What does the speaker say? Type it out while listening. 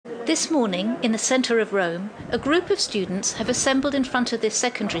This morning, in the centre of Rome, a group of students have assembled in front of this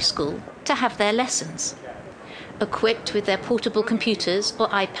secondary school to have their lessons. Equipped with their portable computers or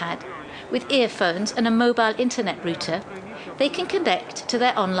iPad, with earphones and a mobile internet router, they can connect to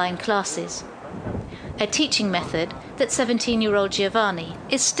their online classes. A teaching method that 17-year-old Giovanni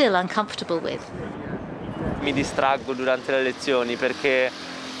is still uncomfortable with. Mi distraggo durante le lezioni perché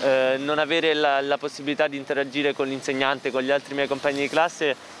non avere la possibilità di interagire con l'insegnante, con gli altri miei compagni di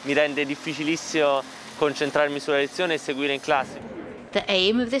classe, mi rende difficilissimo concentrarmi sulla lezione e seguire in classe. The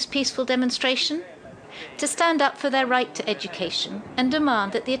aim of this peaceful demonstration? To stand up for their right to education and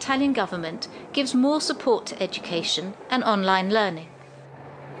demand that the Italian government gives more support to education and online learning.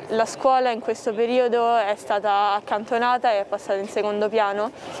 La scuola in questo periodo è stata accantonata e è passata in secondo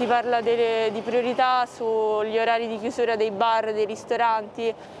piano. Si parla di priorità sugli orari di chiusura dei bar, dei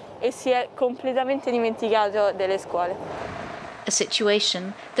ristoranti e si è completamente dimenticato delle scuole. A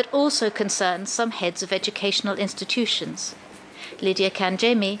situation that also concerns some heads of educational institutions. Lydia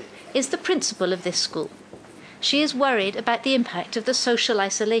Cangemi is the principal of this school. She is worried about the impact of the social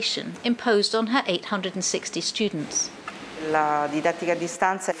isolation imposed on her 860 students. La didattica a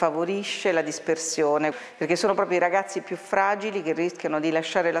distanza favorisce la dispersione, perché sono proprio i ragazzi più fragili che rischiano di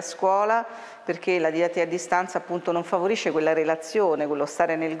lasciare la scuola, perché la didattica a distanza appunto non favorisce quella relazione, quello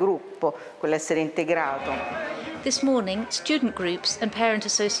stare nel gruppo, quell'essere integrato. This morning, student groups and parent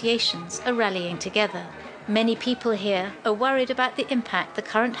associations are rallying together. Many people here are worried about the impact the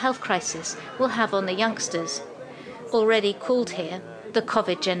current health crisis will have on the youngsters, already called here the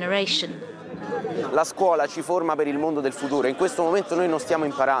Covid generation. La scuola ci forma per il mondo del futuro e in questo momento noi non stiamo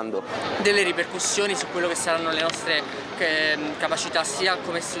imparando. Delle ripercussioni su quello che saranno le nostre capacità sia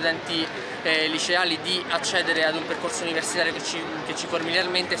come studenti liceali di accedere ad un percorso universitario che ci formi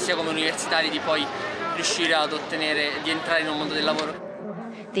realmente, sia come universitari di poi riuscire ad ottenere, di entrare in un mondo del lavoro.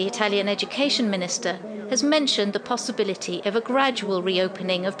 The Italian Education Minister has mentioned the possibility of a gradual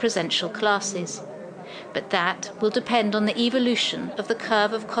reopening of presential classes. But that will depend on the evolution of the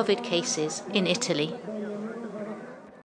curve of COVID cases in Italy.